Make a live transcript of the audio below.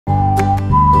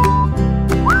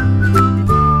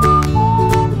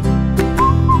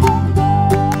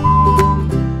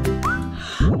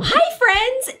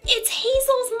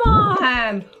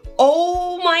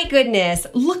goodness,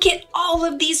 look at all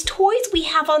of these toys we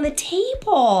have on the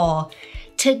table.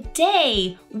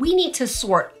 Today, we need to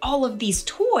sort all of these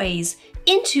toys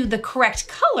into the correct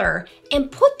color and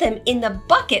put them in the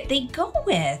bucket they go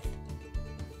with.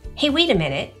 Hey, wait a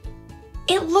minute.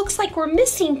 It looks like we're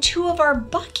missing two of our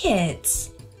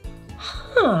buckets.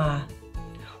 Huh.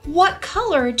 What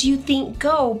color do you think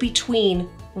go between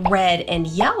red and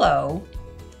yellow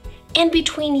and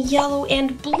between yellow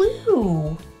and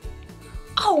blue?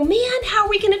 Oh man, how are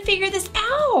we gonna figure this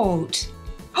out?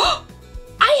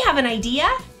 I have an idea.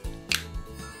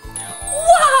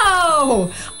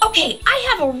 Whoa! Okay, I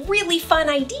have a really fun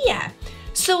idea.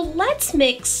 So let's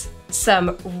mix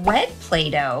some red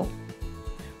Play-Doh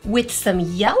with some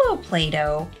yellow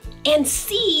Play-Doh and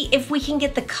see if we can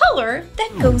get the color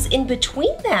that goes in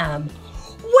between them.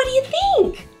 What do you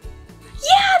think?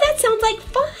 Yeah, that sounds like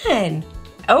fun.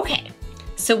 Okay,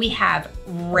 so we have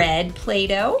red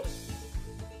Play-Doh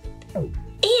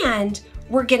and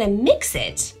we're gonna mix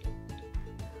it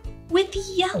with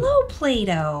yellow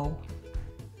Play-Doh.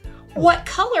 What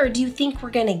color do you think we're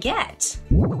gonna get?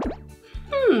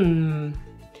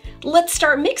 Let's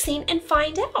start mixing and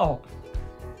find out.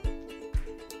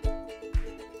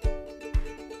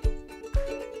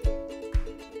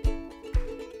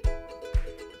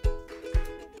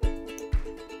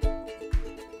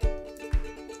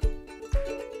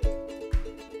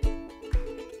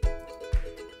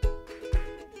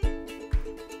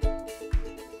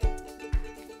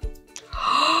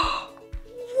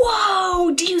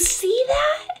 Do you see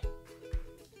that?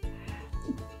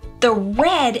 The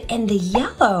red and the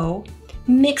yellow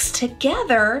mix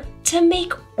together to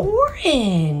make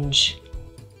orange.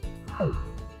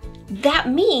 That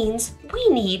means we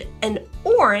need an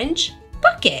orange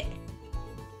bucket.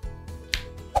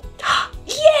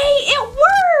 Yay, it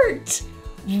worked!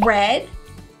 Red,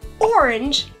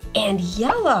 orange, and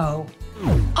yellow.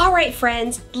 All right,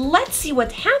 friends, let's see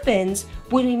what happens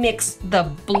when we mix the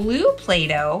blue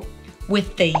Play-Doh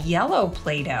with the yellow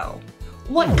Play-Doh.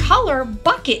 What color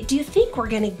bucket do you think we're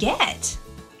gonna get?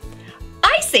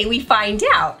 I say we find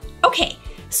out. Okay,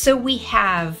 so we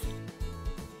have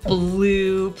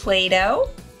blue Play-Doh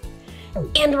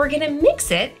and we're gonna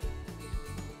mix it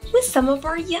with some of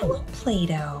our yellow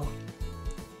Play-Doh.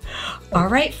 All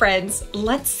right, friends,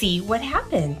 let's see what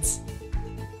happens.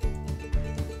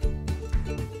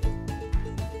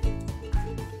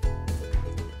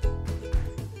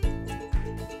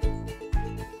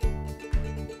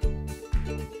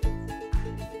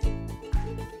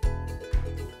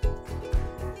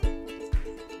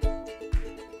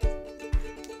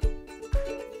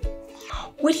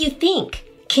 What do you think?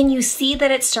 Can you see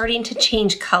that it's starting to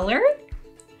change color?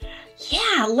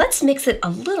 Yeah, let's mix it a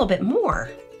little bit more.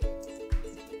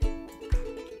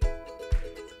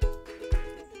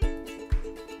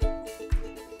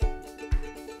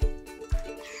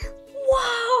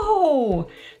 Whoa!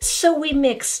 So we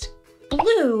mixed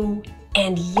blue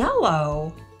and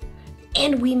yellow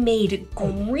and we made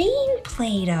green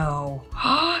Play-Doh.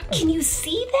 Can you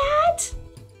see that?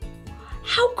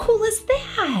 How cool is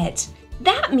that?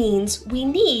 That means we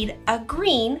need a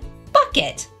green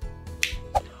bucket.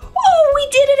 Oh, we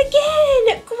did it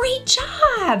again! Great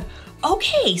job!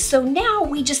 Okay, so now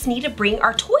we just need to bring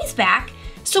our toys back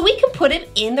so we can put them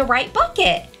in the right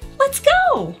bucket. Let's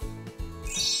go!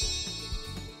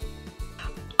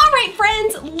 All right,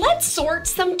 friends, let's sort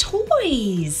some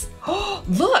toys. Oh,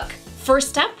 look,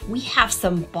 first up, we have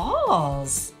some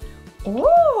balls.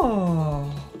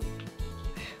 Oh!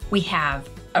 We have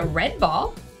a red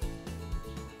ball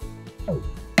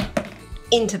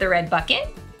into the red bucket,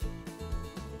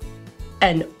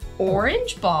 an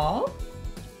orange ball,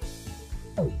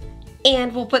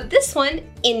 and we'll put this one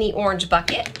in the orange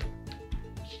bucket,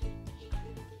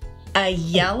 a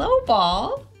yellow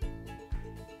ball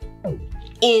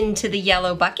into the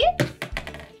yellow bucket,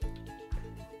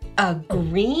 a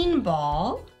green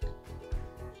ball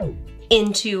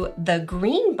into the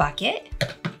green bucket,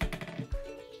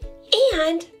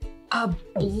 and a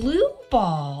blue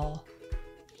ball.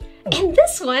 And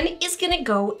this one is gonna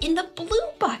go in the blue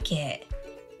bucket.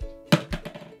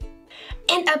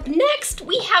 And up next,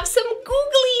 we have some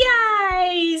googly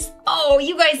eyes. Oh,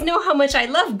 you guys know how much I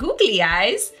love googly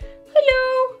eyes.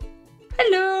 Hello,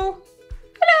 hello,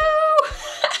 hello.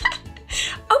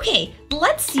 Okay,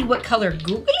 let's see what color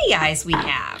googly eyes we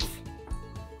have.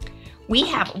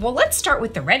 Well, let's start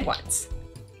with the red ones.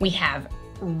 We have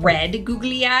red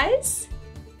googly eyes,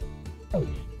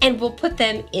 and we'll put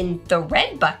them in the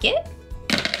red bucket.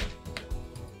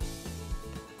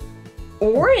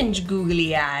 Orange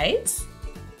googly eyes.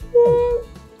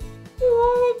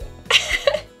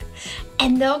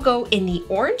 And they'll go in the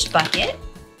orange bucket.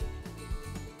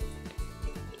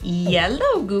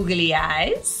 Yellow googly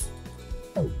eyes.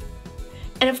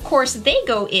 And of course, they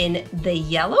go in the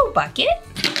yellow bucket.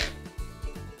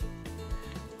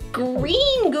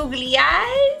 Green googly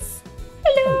eyes.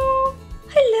 Hello,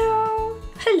 hello,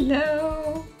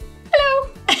 hello, hello.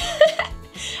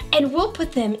 And we'll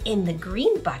put them in the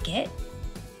green bucket.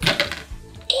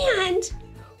 And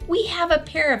we have a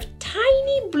pair of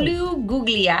tiny blue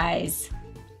googly eyes.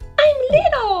 I'm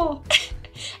little.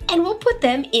 And we'll put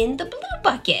them in the blue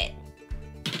bucket.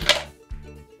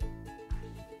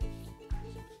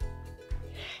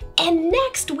 And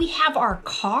next we have our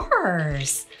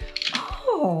cars.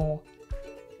 Oh,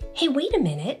 hey, wait a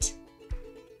minute.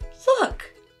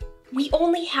 Look, we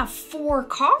only have 4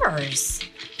 cars.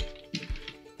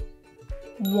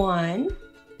 1,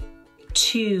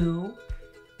 2,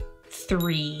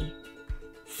 3,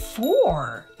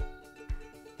 4.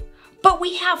 But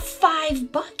we have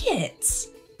 5 buckets.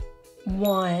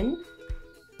 1,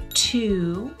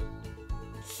 2,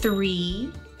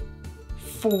 3,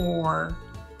 4,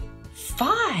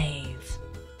 5.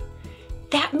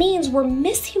 That means we're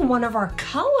missing one of our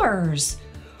colors.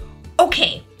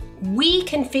 Okay, we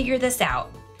can figure this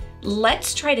out.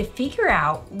 Let's try to figure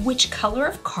out which color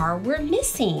of car we're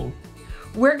missing.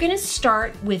 We're gonna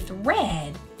start with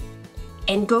red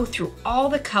and go through all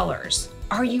the colors.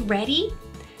 Are you ready?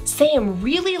 Say them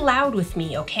really loud with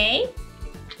me, okay?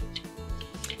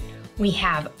 We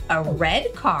have a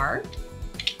red car,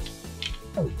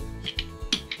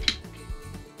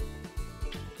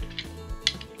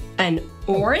 an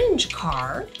orange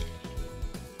car,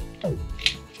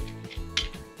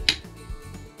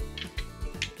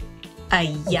 a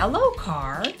yellow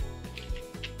car,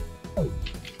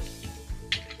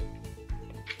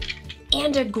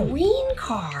 and a green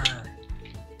car.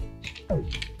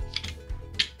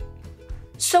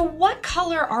 So what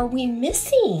color are we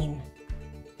missing?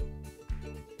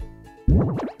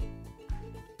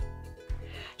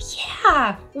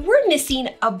 Yeah, we're missing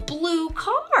a blue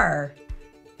car.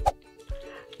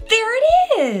 There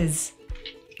it is,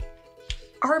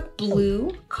 our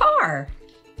blue car.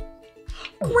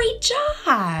 Great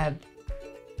job.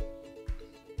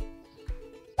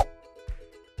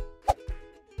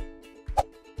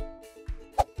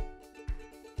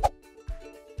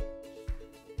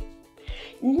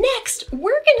 Next,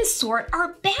 we're gonna sort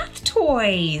our bath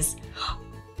toys.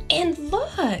 And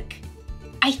look,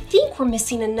 I think we're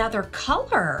missing another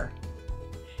color.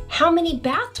 How many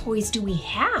bath toys do we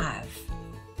have?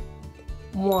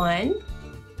 1,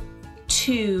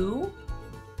 2,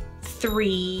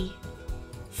 3,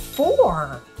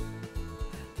 4.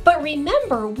 But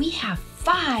remember, we have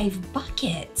 5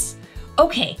 buckets.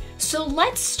 Okay, so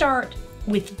let's start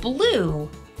with blue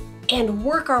and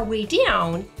work our way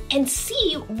down and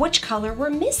see which color we're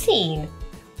missing.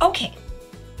 Okay,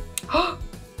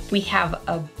 we have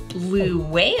a blue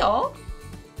whale,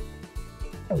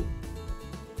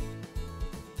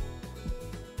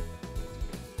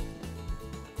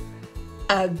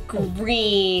 a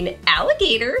green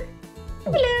alligator,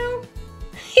 hello,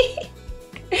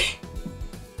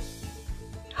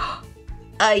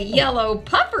 a yellow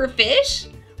pufferfish.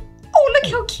 Oh,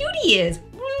 look how cute he is.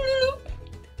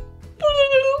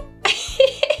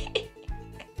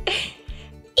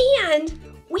 And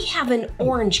we have an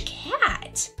orange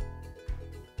cat.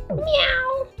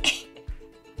 Meow.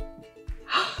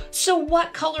 So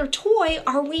what color toy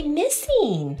are we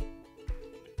missing?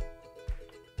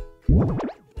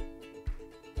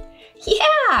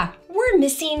 Yeah, we're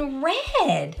missing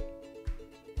red.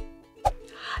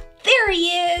 There he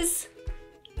is.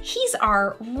 He's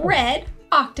our red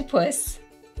octopus.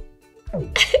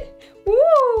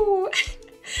 Woo!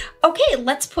 Okay,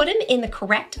 let's put him in the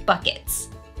correct buckets.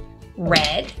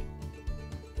 Red,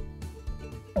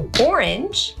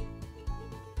 orange,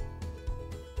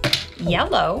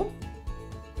 yellow,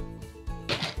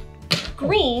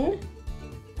 green,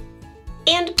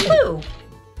 and blue.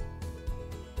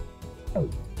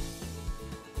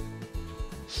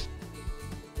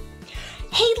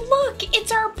 Hey, look,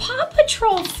 it's our Paw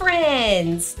Patrol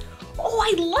friends. Oh,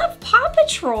 I love Paw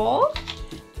Patrol.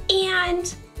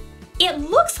 And it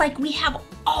looks like we have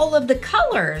all of the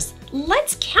colors.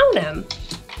 Let's count them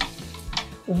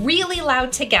really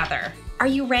loud together. Are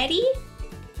you ready?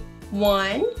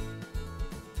 1,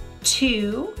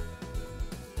 2,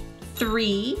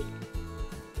 3,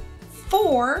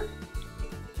 4,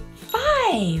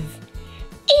 5.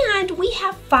 And we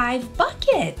have 5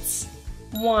 buckets.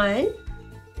 1,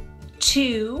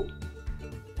 2,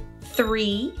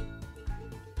 3,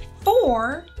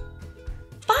 4,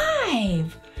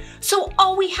 5. So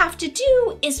all we have to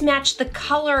do is match the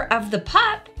color of the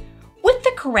pup with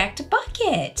the correct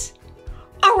bucket.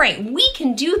 All right, we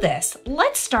can do this.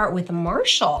 Let's start with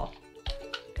Marshall.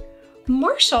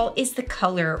 Marshall is the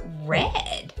color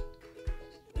red.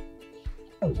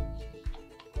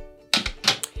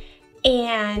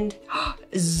 And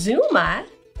Zuma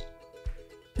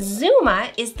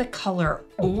is the color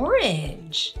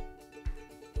orange.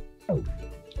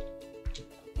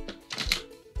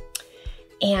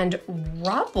 And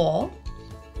Rubble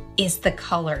is the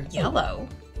color yellow.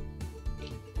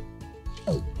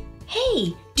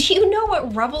 Hey, do you know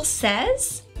what Rubble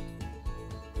says?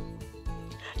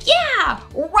 Yeah,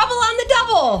 Rubble on the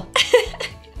double.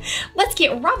 Let's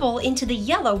get Rubble into the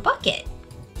yellow bucket.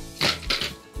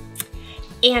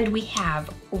 And we have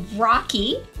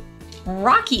Rocky.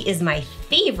 Rocky is my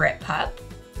favorite pup,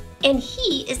 and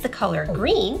he is the color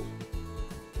green.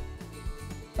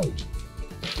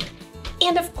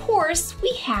 And of course,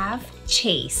 we have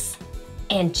Chase,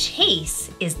 and Chase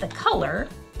is the color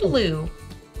blue.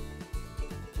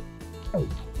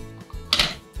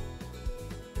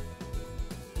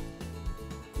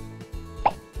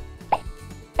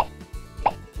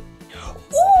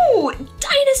 Ooh,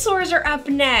 dinosaurs are up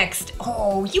next.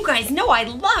 Oh, you guys know I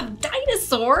love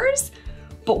dinosaurs.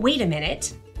 But wait a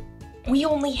minute, we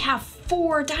only have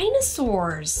 4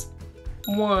 dinosaurs.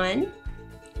 1,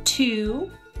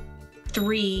 2,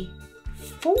 3,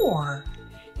 4.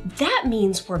 That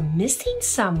means we're missing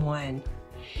someone.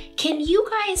 Can you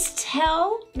guys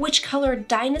tell which color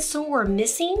dinosaur we're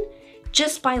missing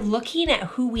just by looking at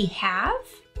who we have?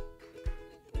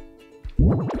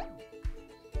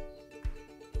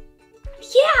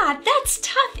 Yeah, that's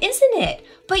tough, isn't it?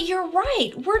 But you're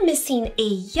right, we're missing a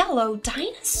yellow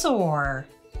dinosaur.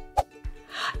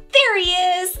 There he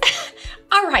is.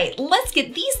 All right, let's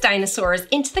get these dinosaurs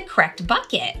into the correct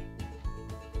bucket.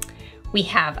 We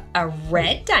have a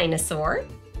red dinosaur.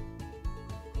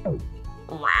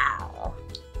 Wow.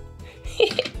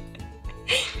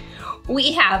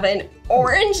 We have an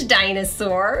orange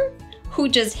dinosaur who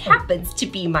just happens to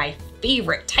be my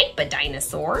favorite type of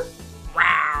dinosaur.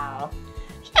 Wow.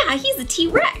 Yeah, he's a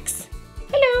T-Rex.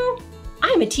 Hello,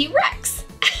 I'm a T-Rex.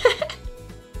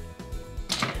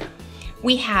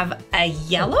 We have a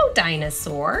yellow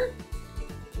dinosaur.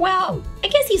 Well, I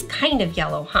guess he's kind of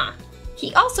yellow, huh?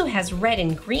 He also has red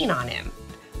and green on him,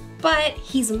 but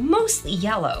he's mostly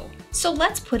yellow. So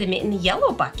let's put him in the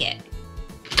yellow bucket.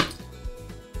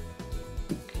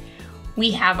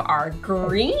 We have our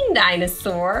green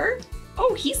dinosaur.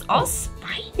 Oh, he's all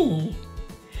spiny.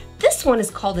 This one is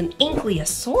called an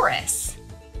Ankylosaurus.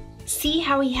 See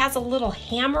how he has a little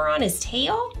hammer on his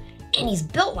tail? And he's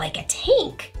built like a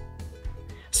tank.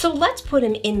 So let's put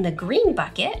him in the green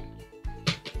bucket.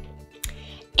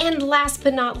 And last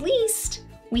but not least,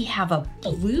 we have a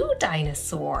blue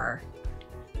dinosaur.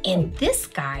 And this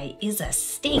guy is a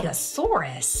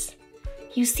Stegosaurus.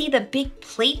 You see the big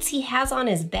plates he has on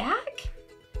his back?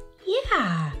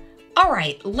 Yeah. All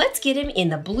right, let's get him in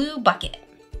the blue bucket.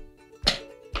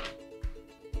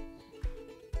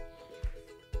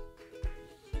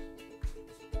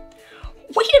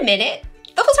 Wait a minute,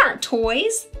 those aren't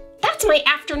toys. That's my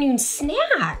afternoon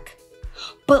snack.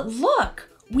 But look,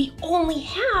 we only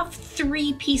have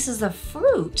 3 pieces of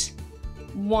fruit.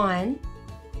 1,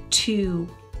 2,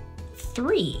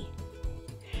 3.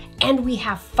 And we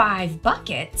have 5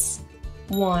 buckets.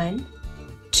 1,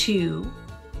 2,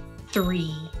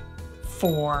 3,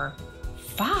 4,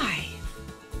 5.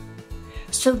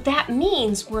 So that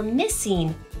means we're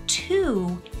missing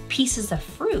 2 pieces of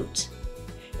fruit.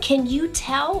 Can you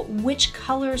tell which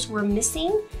colors we're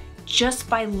missing just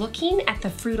by looking at the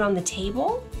fruit on the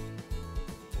table?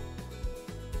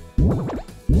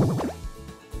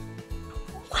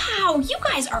 Wow, you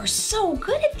guys are so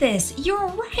good at this. You're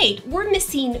right, we're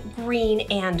missing green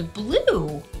and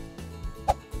blue.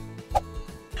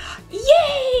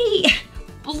 Yay!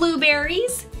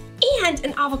 Blueberries and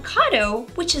an avocado,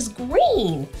 which is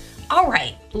green. All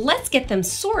right, let's get them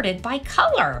sorted by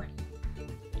color.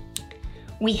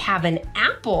 We have an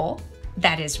apple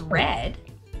that is red.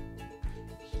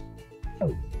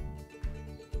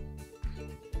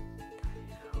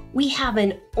 We have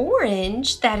an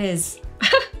orange that is,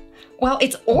 well,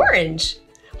 it's orange.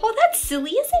 Well, that's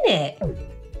silly, isn't it?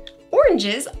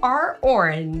 Oranges are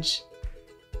orange.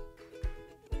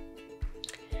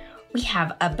 We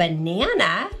have a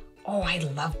banana. Oh, I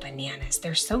love bananas.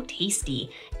 They're so tasty.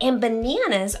 And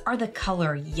bananas are the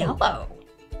color yellow.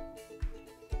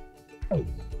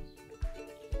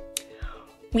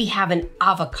 We have an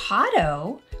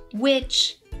avocado,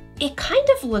 which it kind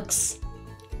of looks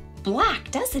black,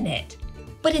 doesn't it?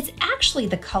 but it's actually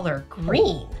the color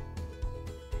green.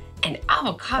 And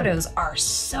avocados are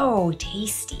so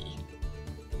tasty.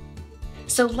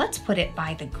 So let's put it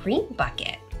by the green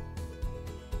bucket.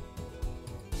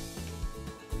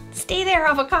 Stay there,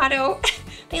 avocado.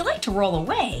 They like to roll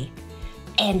away.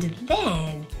 And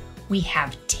then we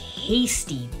have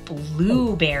tasty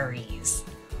blueberries.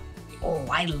 Oh,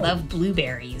 I love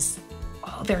blueberries.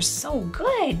 Oh, they're so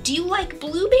good. Do you like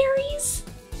blueberries?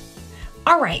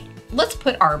 All right, let's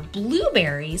put our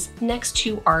blueberries next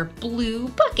to our blue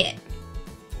bucket.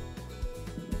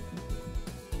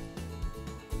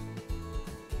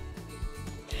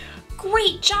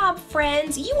 Great job,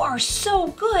 friends. You are so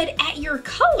good at your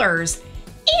colors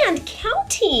and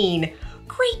counting.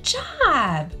 Great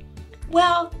job.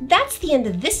 Well, that's the end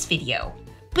of this video.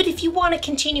 But if you want to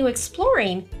continue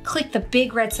exploring, click the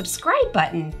big red subscribe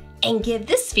button and give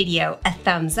this video a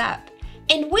thumbs up.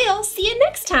 And we'll see you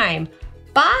next time.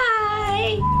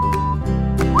 Bye!